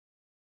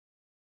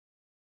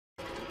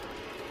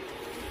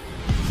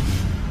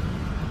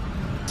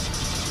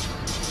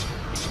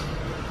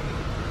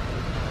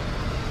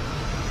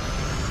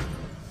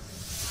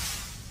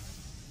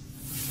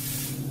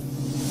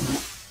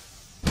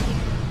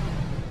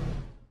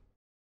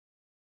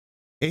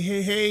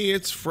Hey,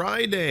 it's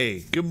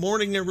Friday. Good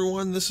morning,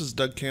 everyone. This is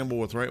Doug Campbell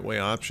with Right Way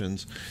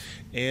Options,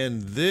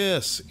 and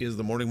this is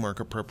the morning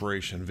market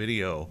preparation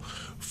video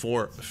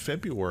for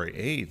February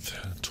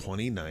 8th,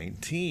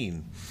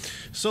 2019.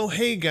 So,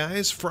 hey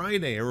guys,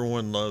 Friday.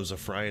 Everyone loves a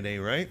Friday,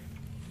 right?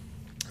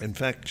 In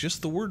fact,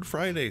 just the word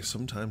Friday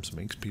sometimes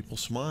makes people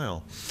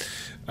smile.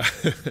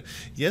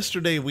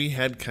 Yesterday we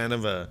had kind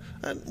of a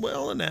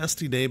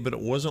nasty day, but it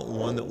wasn't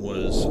one that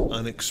was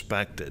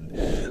unexpected.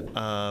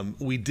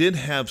 We did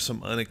have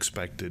some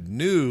unexpected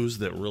news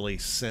that really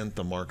sent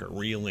the market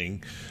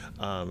reeling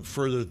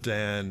further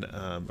than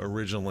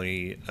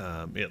originally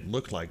it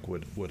looked like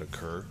would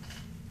occur.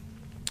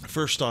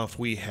 First off,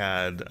 we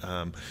had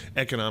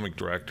economic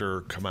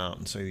director come out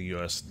and say the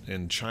U.S.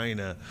 and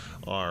China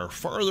are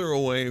farther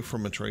away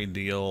from a trade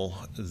deal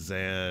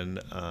than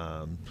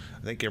I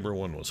think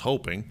everyone was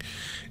hoping.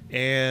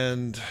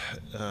 And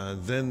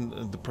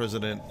then the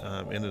president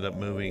ended up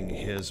moving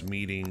his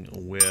meeting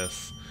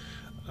with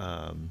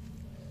a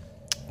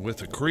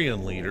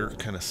Korean leader,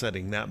 kind of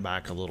setting that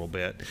back a little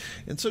bit.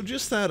 And so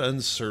just that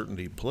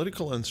uncertainty,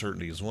 political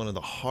uncertainty, is one of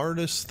the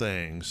hardest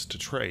things to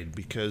trade,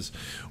 because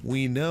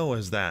we know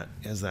as that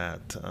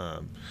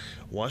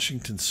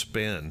Washington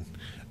spin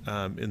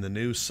in the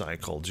news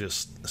cycle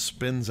just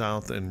spins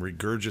out and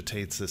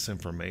regurgitates this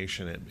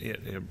information.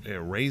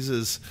 It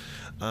raises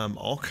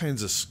all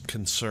kinds of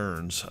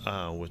concerns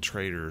with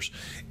traders,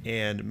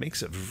 and it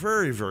makes it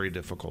very, very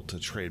difficult to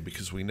trade,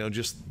 because we know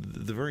just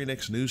the very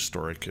next news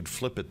story could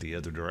flip it the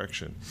other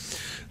direction.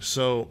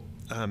 So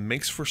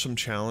makes for some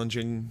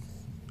challenging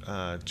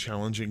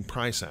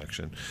price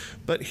action.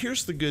 But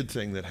here's the good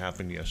thing that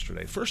happened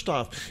yesterday. First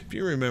off, if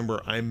you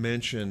remember, I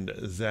mentioned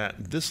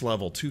that this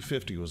level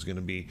 250 was going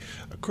to be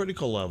a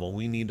critical level.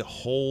 We need to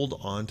hold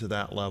on to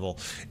that level,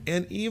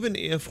 and even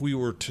if we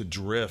were to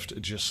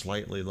drift just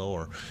slightly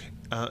lower,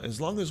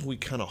 as long as we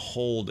kind of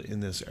hold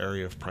in this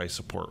area of price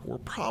support, we're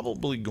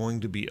probably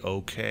going to be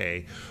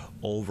okay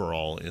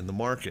overall in the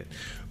market.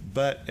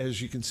 But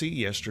as you can see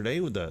yesterday,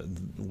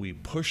 we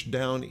pushed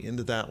down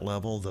into that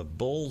level. The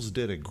bulls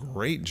did a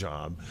great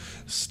job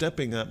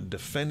stepping up,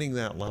 defending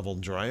that level,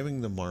 driving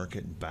the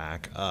market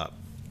back up.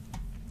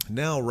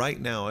 Now, right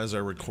now, as I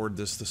record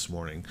this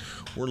morning,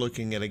 we're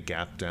looking at a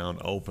gap down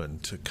open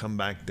to come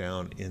back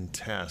down and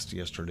test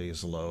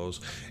yesterday's lows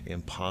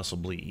and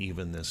possibly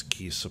even this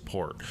key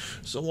support.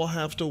 So we'll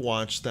have to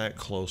watch that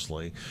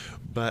closely.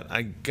 But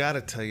I gotta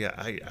tell you,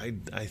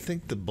 I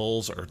think the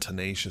bulls are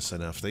tenacious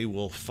enough. They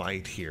will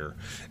fight here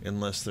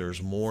unless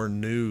there's more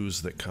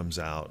news that comes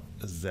out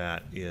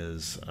that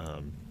is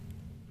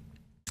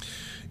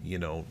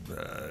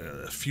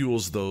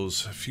fuels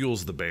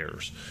the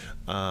bears.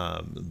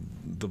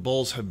 The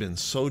bulls have been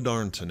so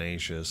darn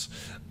tenacious.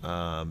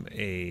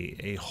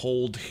 A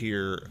hold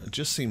here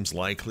just seems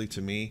likely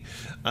to me,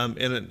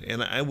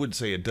 and I would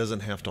say it doesn't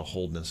have to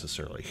hold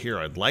necessarily here.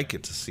 I'd like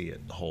it to see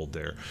it hold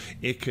there.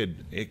 It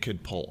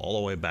could pull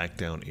all the way back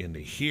down into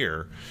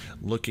here,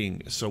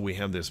 looking so we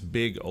have this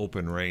big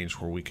open range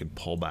where we could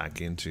pull back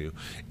into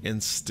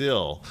and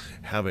still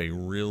have a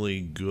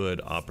really good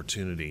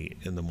opportunity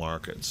in the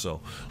market. So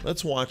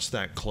let's watch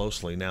that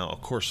closely. Now,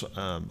 of course,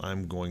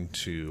 I'm going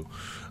to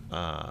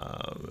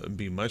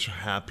be much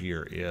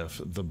happier if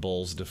the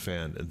bulls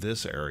defend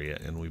this area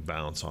and we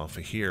bounce off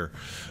of here.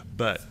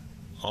 But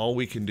all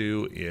we can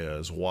do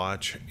is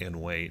watch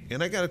and wait.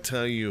 And I got to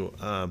tell you,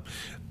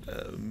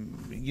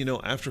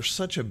 after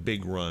such a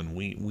big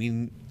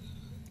run,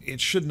 it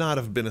should not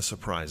have been a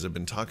surprise. I've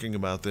been talking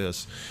about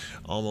this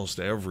almost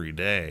every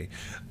day,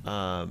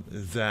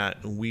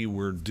 that we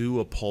were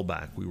due a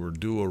pullback, we were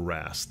due a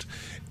rest.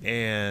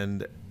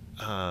 And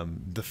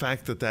the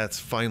fact that that's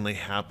finally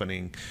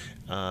happening,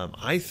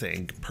 I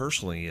think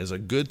personally is a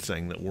good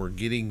thing, that we're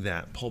getting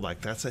that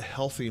pullback. That's a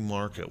healthy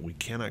market. We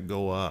cannot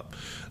go up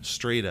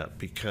straight up,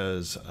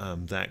 because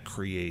that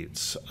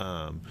creates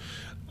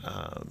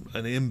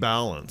an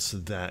imbalance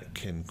that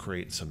can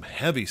create some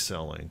heavy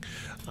selling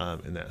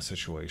in that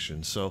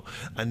situation. So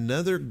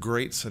another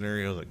great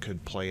scenario that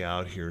could play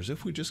out here is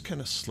if we just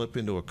kind of slip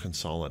into a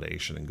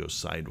consolidation and go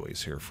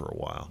sideways here for a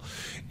while.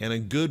 And a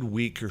good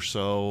week or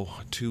so,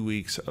 2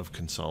 weeks of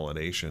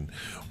consolidation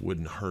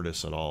wouldn't hurt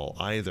us at all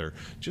either.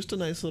 Just a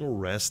nice little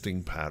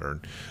resting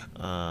pattern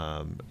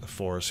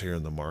for us here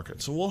in the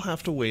market. So we'll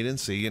have to wait and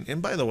see.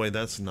 And by the way,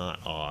 that's not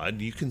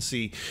odd. You can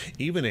see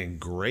even in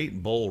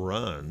great bull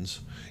runs,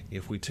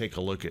 if we take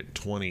a look at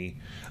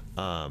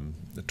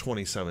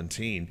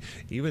 2017,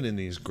 even in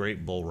these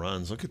great bull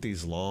runs, look at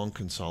these long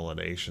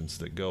consolidations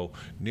that go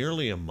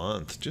nearly a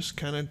month, just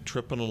kind of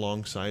tripping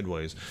along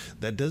sideways.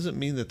 That doesn't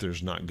mean that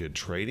there's not good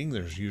trading.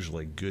 There's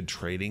usually good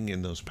trading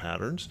in those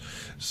patterns.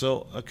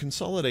 So a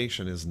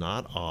consolidation is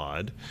not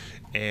odd,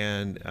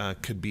 and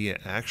could be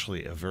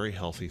actually a very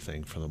healthy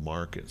thing for the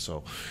market.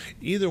 So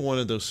either one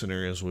of those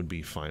scenarios would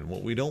be fine.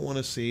 What we don't want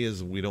to see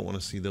is we don't want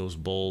to see those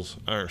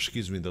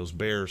those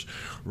bears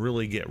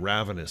really get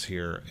ravenous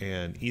here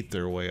and eat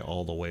their way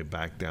all the way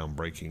back down,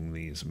 breaking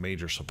these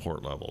major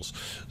support levels.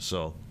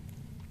 So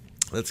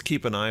Let's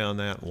keep an eye on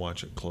that and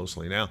watch it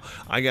closely. Now,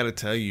 I got to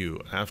tell you,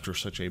 after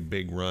such a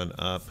big run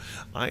up,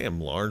 I am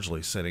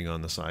largely sitting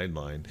on the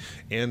sideline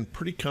and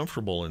pretty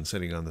comfortable in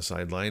sitting on the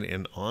sideline,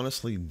 and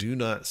honestly do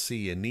not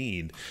see a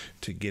need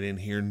to get in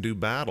here and do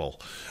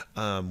battle.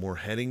 We're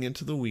heading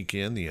into the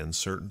weekend, the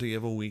uncertainty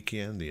of a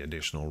weekend, the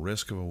additional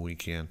risk of a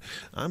weekend.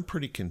 I'm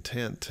pretty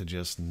content to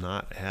just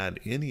not add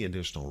any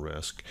additional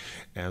risk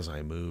as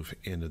I move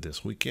into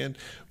this weekend.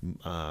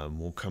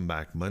 We'll come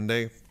back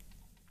Monday,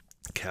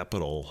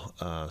 capital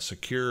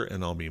secure,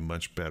 and I'll be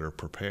much better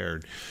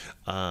prepared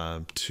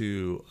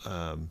to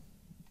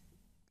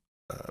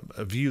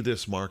view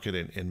this market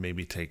and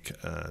maybe take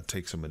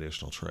some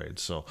additional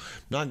trades. So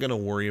not going to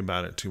worry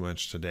about it too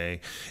much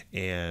today,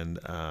 and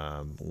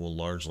we'll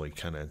largely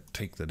kind of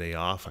take the day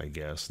off, I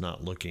guess,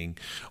 not looking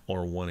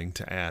or wanting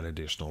to add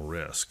additional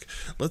risk.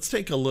 Let's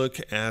take a look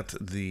at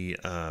the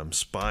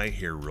SPY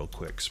here real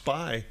quick.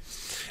 SPY,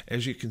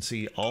 as you can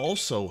see,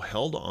 also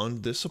held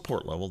on this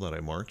support level that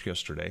I marked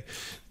yesterday.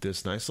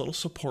 This nice little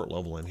support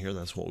level in here,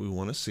 that's what we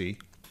want to see.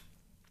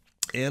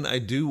 And I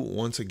do,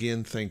 once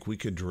again, think we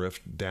could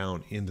drift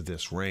down into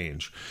this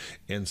range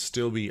and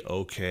still be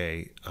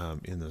okay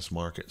in this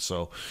market.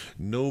 So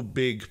no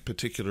big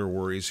particular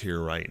worries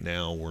here right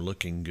now. We're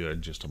looking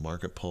good, just a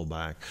market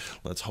pullback.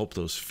 Let's hope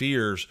those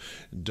fears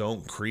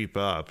don't creep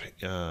up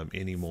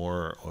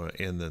anymore,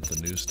 and that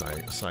the news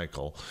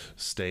cycle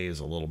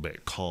stays a little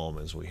bit calm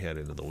as we head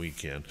into the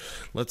weekend.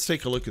 Let's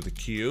take a look at the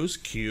Qs.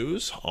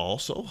 Qs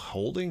also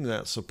holding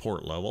that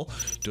support level,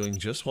 doing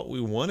just what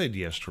we wanted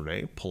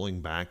yesterday,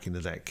 pulling back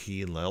into that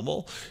key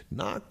level,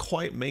 not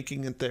quite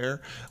making it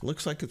there.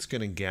 Looks like it's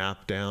going to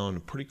gap down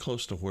pretty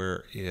close to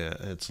where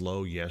its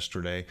low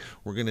yesterday.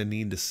 We're going to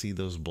need to see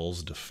those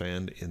bulls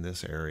defend in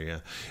this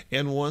area.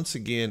 And once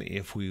again,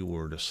 if we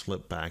were to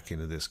slip back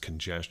into this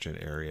congestion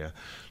area,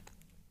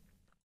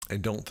 I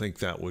don't think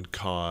that would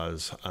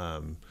cause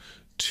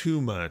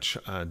too much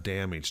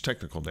damage,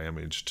 technical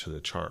damage to the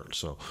chart.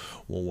 So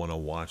we'll want to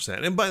watch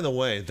that. And by the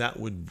way, that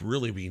would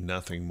really be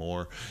nothing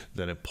more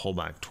than a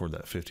pullback toward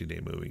that 50-day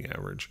moving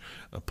average.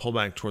 A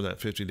pullback toward that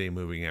 50-day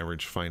moving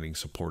average, finding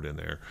support in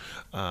there.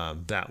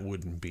 That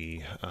wouldn't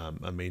be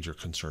a major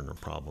concern or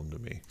problem to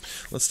me.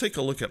 Let's take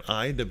a look at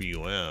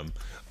IWM.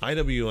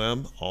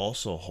 IWM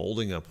also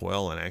holding up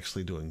well and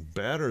actually doing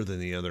better than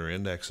the other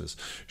indexes,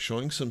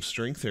 showing some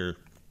strength here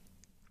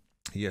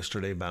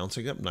yesterday,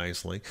 bouncing up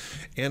nicely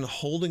and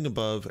holding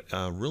above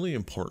a really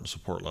important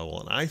support level.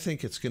 And I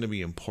think it's going to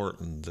be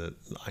important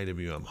that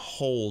IWM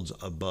holds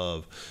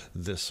above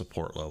this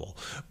support level.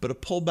 But a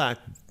pullback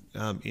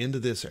into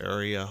this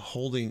area,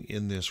 holding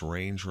in this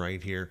range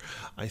right here,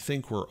 I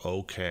think we're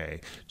okay.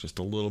 Just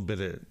a little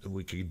bit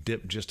we could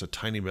dip just a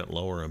tiny bit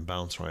lower and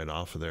bounce right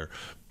off of there,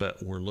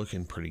 but we're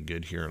looking pretty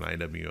good here in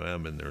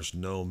IWM, and there's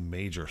no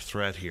major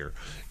threat here,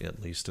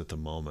 at least at the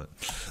moment.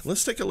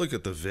 Let's take a look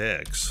at the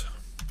VIX.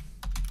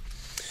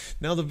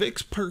 Now, the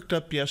VIX perked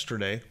up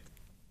yesterday,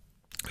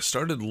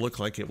 started to look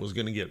like it was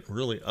going to get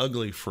really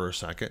ugly for a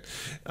second,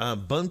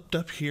 bumped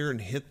up here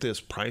and hit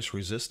this price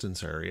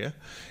resistance area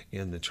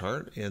in the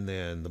chart, and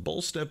then the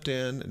bull stepped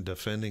in,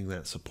 defending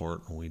that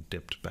support, and we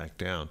dipped back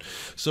down.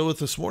 So with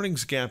this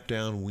morning's gap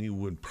down, we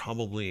would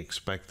probably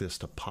expect this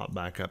to pop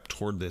back up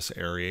toward this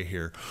area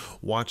here.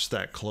 Watch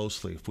that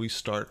closely. If we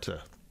start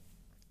to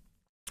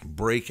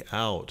break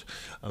out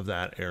of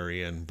that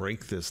area and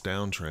break this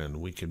downtrend,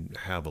 we could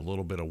have a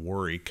little bit of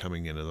worry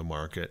coming into the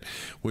market,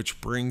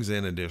 which brings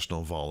in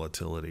additional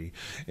volatility.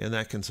 And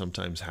that can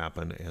sometimes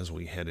happen as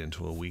we head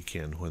into a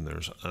weekend when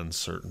there's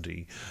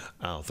uncertainty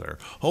out there.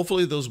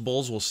 Hopefully those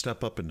bulls will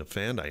step up and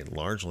defend. I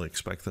largely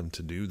expect them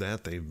to do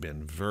that. They've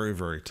been very,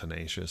 very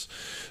tenacious.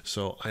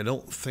 So I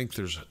don't think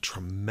there's a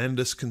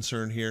tremendous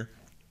concern here,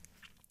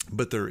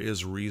 but there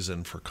is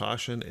reason for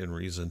caution and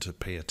reason to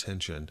pay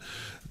attention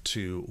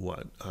to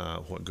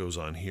what goes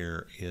on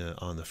here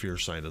on the fear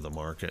side of the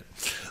market.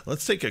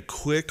 Let's take a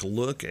quick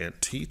look at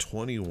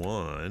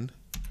T21.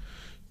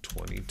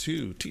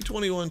 22.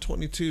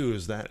 T21.22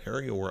 is that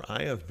area where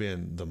I have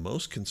been the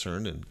most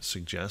concerned in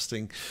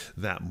suggesting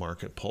that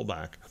market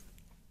pullback.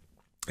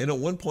 And at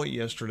one point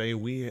yesterday,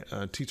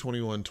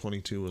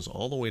 T21.22 was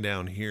all the way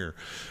down here,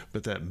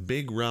 but that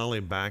big rally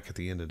back at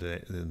the end of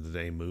the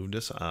day moved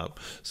us up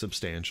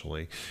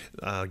substantially.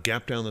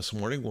 Gap down this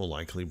morning will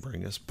likely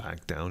bring us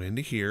back down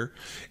into here,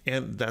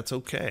 and that's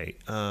okay.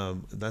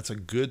 That's a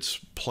good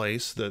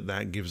place.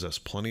 That gives us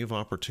plenty of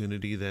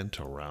opportunity then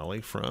to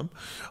rally from.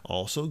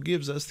 Also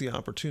gives us the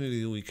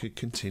opportunity that we could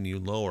continue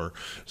lower.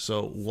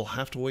 So we'll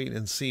have to wait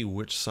and see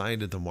which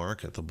side of the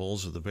market, the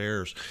bulls or the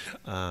bears,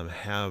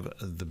 have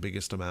the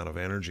biggest amount of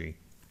energy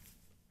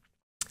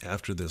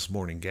after this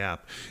morning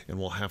gap, and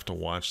we'll have to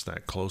watch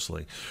that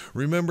closely.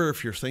 Remember,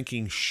 if you're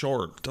thinking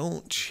short,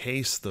 don't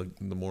chase the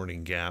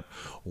morning gap.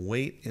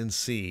 Wait and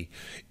see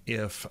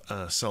if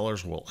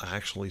sellers will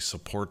actually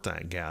support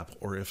that gap,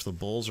 or if the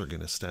bulls are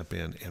going to step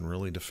in and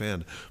really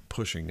defend,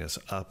 pushing us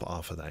up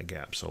off of that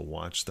gap. So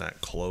watch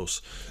that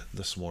close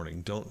this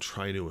morning. Don't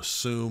try to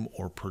assume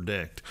or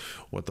predict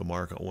what the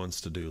market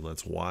wants to do.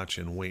 Let's watch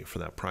and wait for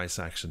that price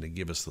action to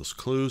give us those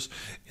clues,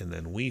 and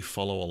then we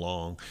follow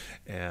along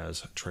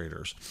as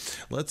traders.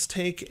 Let's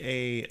take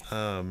a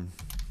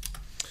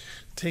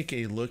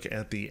look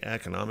at the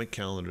economic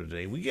calendar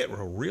today. We get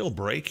a real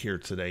break here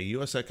today.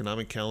 U.S.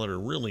 economic calendar,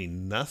 really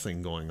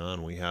nothing going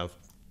on. We have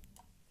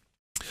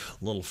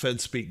a little Fed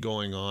speak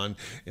going on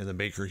and the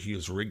Baker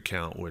Hughes rig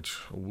count, which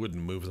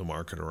wouldn't move the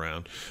market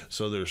around.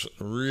 So there's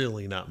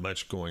really not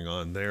much going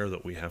on there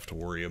that we have to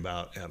worry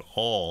about at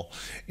all.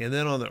 And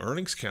then on the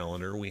earnings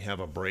calendar, we have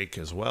a break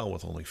as well,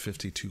 with only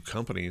 52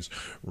 companies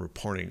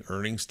reporting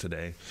earnings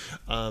today.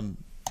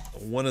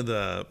 One of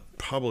the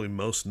probably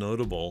most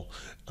notable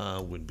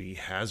would be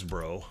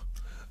Hasbro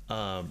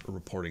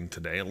reporting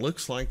today. It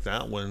looks like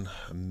that one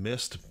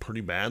missed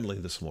pretty badly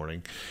this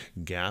morning,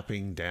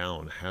 gapping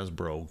down.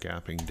 Hasbro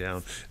gapping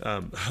down.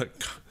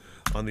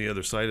 On the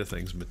other side of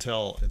things,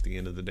 Mattel at the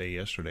end of the day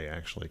yesterday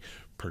actually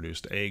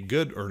produced a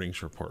good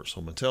earnings report.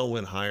 So Mattel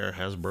went higher,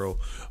 Hasbro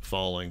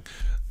falling,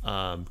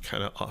 kind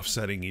of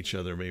offsetting each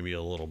other maybe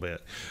a little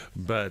bit.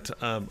 But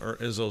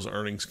as those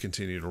earnings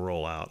continue to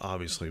roll out,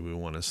 obviously we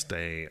want to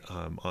stay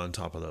on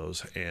top of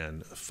those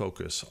and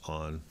focus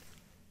on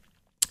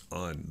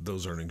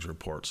those earnings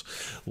reports.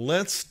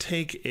 Let's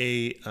take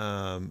a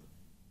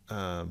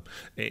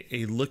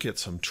look at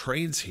some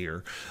trades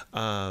here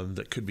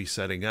that could be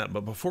setting up.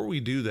 But before we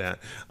do that,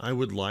 I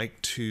would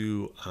like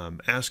to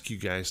ask you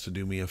guys to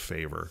do me a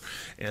favor,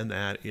 and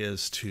that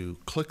is to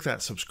click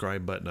that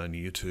subscribe button on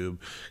YouTube.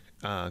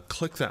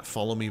 Click that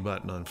follow me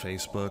button on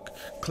Facebook,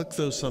 click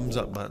those thumbs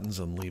up buttons,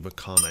 and leave a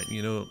comment.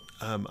 You know,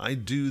 I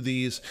do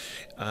these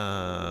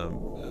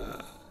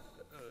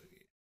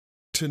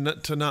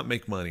to not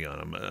make money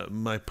on them.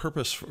 My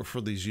purpose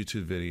for these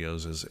YouTube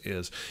videos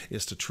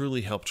is to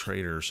truly help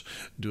traders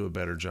do a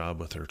better job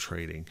with their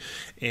trading.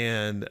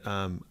 And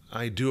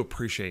I do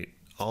appreciate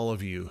all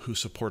of you who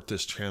support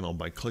this channel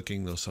by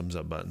clicking those thumbs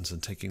up buttons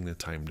and taking the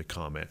time to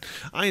comment.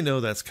 I know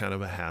that's kind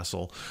of a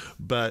hassle,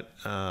 but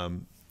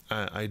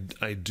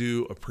I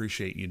do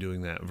appreciate you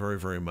doing that very,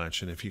 very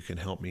much. And if you can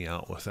help me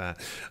out with that,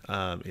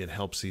 it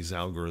helps these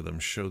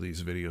algorithms show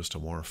these videos to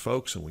more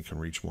folks, and we can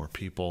reach more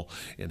people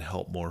and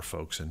help more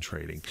folks in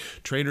trading.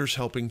 Traders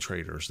helping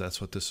traders.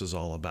 That's what this is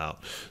all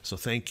about. So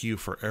thank you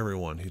for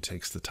everyone who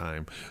takes the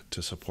time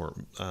to support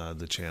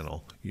the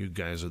channel. You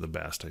guys are the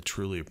best. I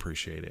truly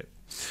appreciate it.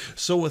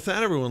 So with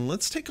that, everyone,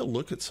 let's take a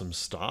look at some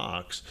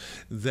stocks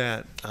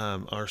that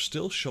are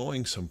still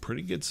showing some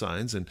pretty good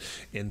signs and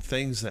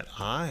things that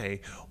I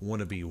want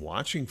to be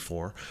watching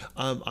for.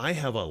 I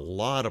have a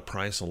lot of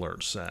price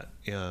alerts set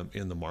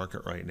in the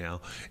market right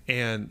now,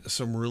 and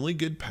some really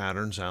good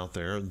patterns out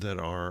there that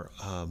are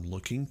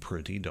looking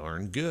pretty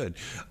darn good.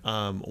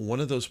 One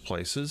of those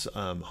places,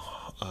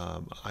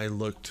 I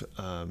looked,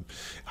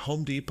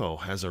 Home Depot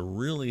has a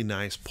really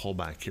nice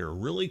pullback here,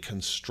 really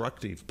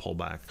constructive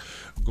pullback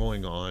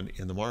going on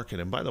in the market.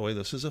 And by the way,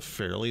 this is a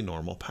fairly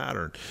normal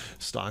pattern.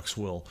 Stocks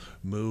will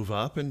move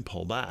up and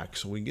pull back.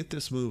 So we get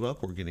this move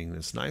up, we're getting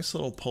this nice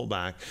little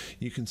pullback.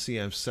 You can see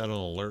I've set an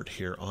alert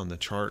here on the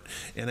chart,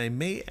 and I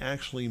may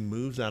actually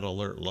move that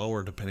alert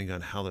lower depending on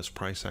how this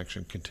price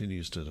action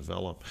continues to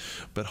develop.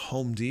 But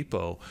Home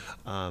Depot,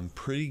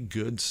 pretty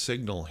good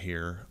signal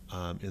here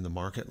in the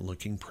market,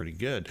 looking pretty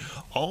good.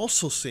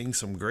 Also seeing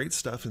some great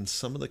stuff in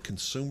some of the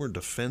consumer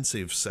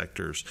defensive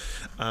sectors,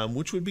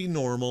 which would be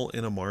normal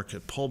in a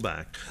market pullback.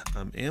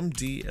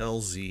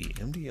 MDLZ,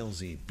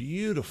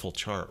 beautiful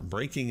chart,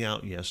 breaking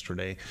out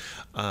yesterday,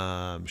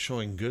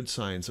 showing good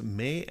signs,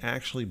 may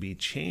actually be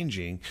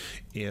changing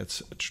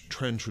its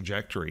trend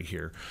trajectory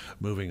here,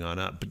 moving on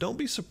up. But don't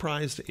be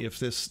surprised if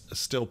this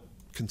still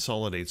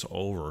consolidates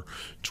over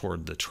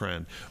toward the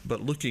trend, but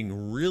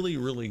looking really,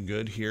 really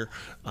good here.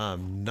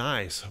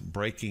 Nice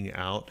breaking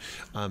out,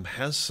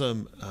 has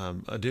some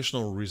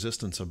additional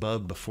resistance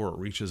above before it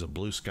reaches a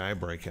blue sky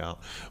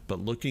breakout, but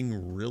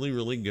looking really,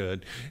 really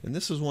good. And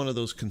this is one of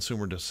those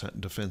consumer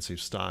defensive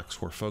stocks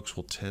where folks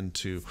will tend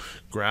to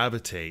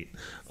gravitate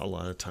a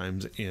lot of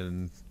times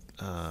in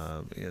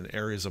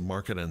areas of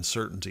market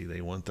uncertainty. They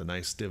want the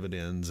nice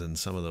dividends and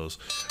some of those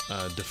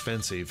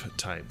defensive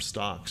type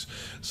stocks.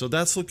 So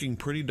that's looking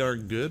pretty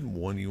darn good,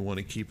 one you want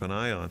to keep an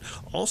eye on.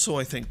 Also,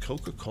 I think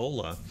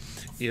Coca-Cola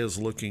is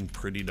looking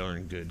pretty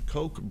darn good.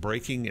 Coke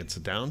breaking its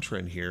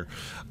downtrend here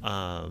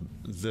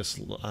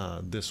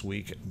this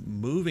week,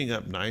 moving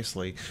up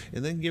nicely,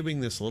 and then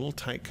giving this little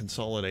tight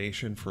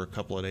consolidation for a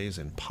couple of days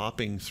and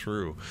popping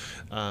through.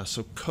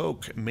 So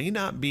Coke may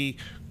not be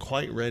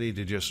quite ready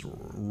to just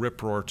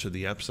rip roar to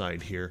the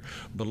upside here,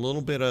 but a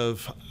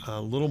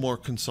little more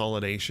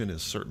consolidation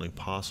is certainly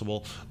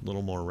possible, a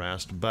little more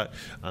rest, but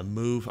a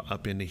move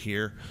up into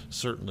here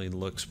certainly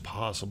looks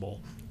possible.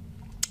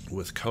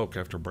 with Coke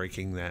after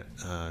breaking that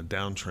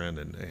downtrend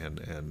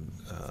and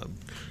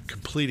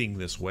completing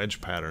this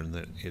wedge pattern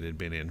that it had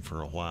been in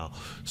for a while.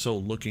 So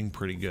looking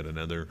pretty good.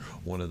 Another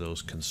one of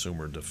those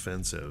consumer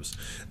defensives.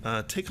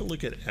 Take a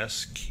look at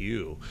SQ.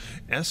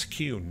 SQ,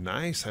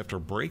 nice after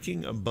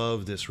breaking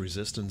above this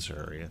resistance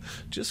area,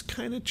 just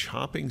kind of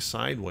chopping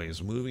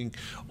sideways, moving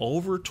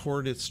over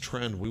toward its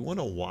trend. We want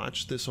to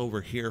watch this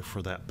over here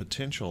for that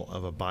potential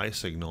of a buy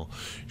signal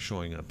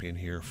showing up in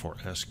here for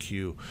SQ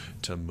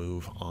to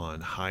move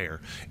on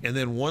higher. And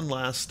then one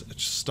last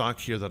stock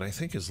here that I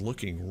think is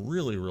looking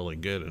really, really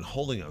good and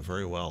holding up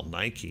very well,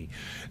 Nike.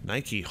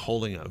 Nike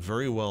holding up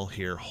very well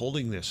here,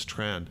 holding this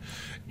trend.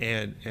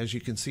 And as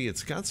you can see,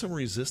 it's got some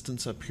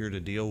resistance up here to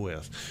deal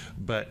with,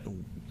 but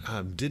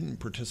didn't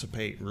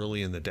participate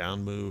really in the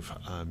down move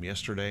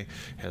yesterday,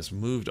 has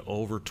moved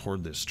over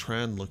toward this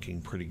trend,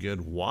 looking pretty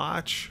good.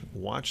 Watch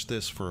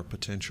this for a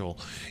potential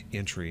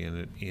entry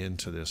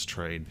into this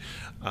trade.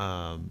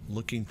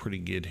 Looking pretty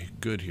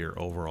good here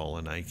overall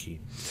in Nike.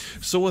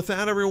 So with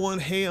that, everyone,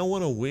 hey, I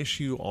want to wish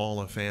you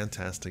all a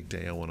fantastic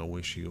day. I want to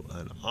wish you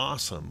an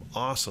awesome,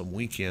 awesome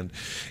weekend.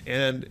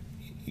 And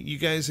you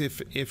guys,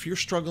 if you're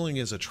struggling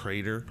as a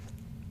trader,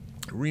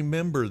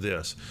 remember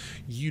this: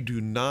 you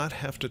do not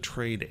have to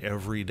trade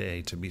every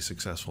day to be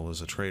successful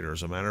as a trader.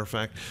 As a matter of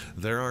fact,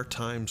 there are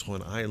times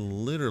when I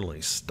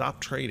literally stop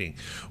trading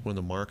when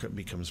the market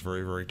becomes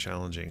very, very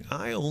challenging.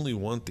 I only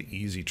want the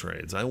easy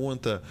trades. I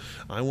want the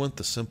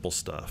simple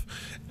stuff,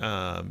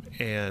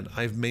 and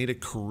I've made a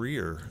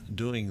career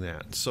doing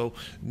that. So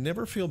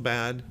never feel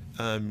bad.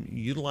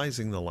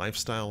 Utilizing the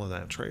lifestyle of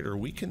that trader,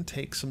 we can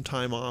take some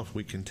time off.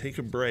 We can take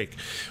a break.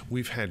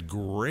 We've had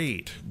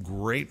great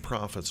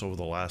profits over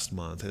the last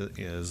month.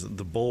 As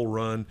the bull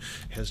run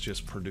has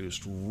just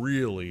produced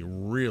really,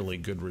 really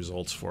good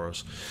results for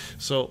us.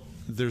 So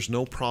there's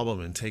no problem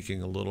in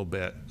taking a little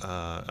bit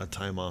a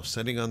time off,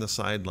 sitting on the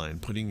sideline,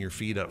 putting your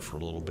feet up for a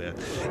little bit,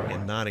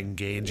 and not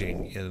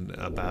engaging in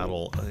a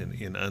battle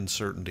in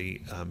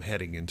uncertainty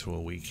heading into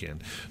a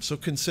weekend. So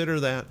consider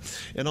that,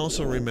 and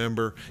also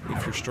remember,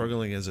 if you're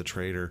struggling as a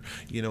trader,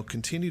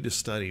 continue to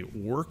study,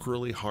 work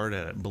really hard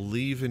at it,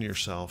 believe in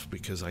yourself,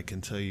 because I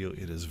can tell you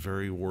it is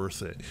very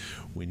worth it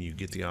when you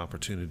get the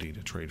opportunity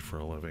to trade for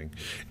a living.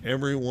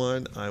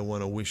 Everyone, I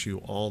want to wish you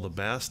all the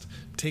best.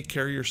 Take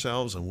care of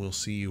yourselves, and we'll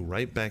see you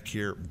right back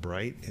here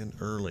bright and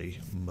early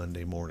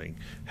Monday morning.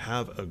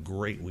 Have a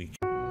great week.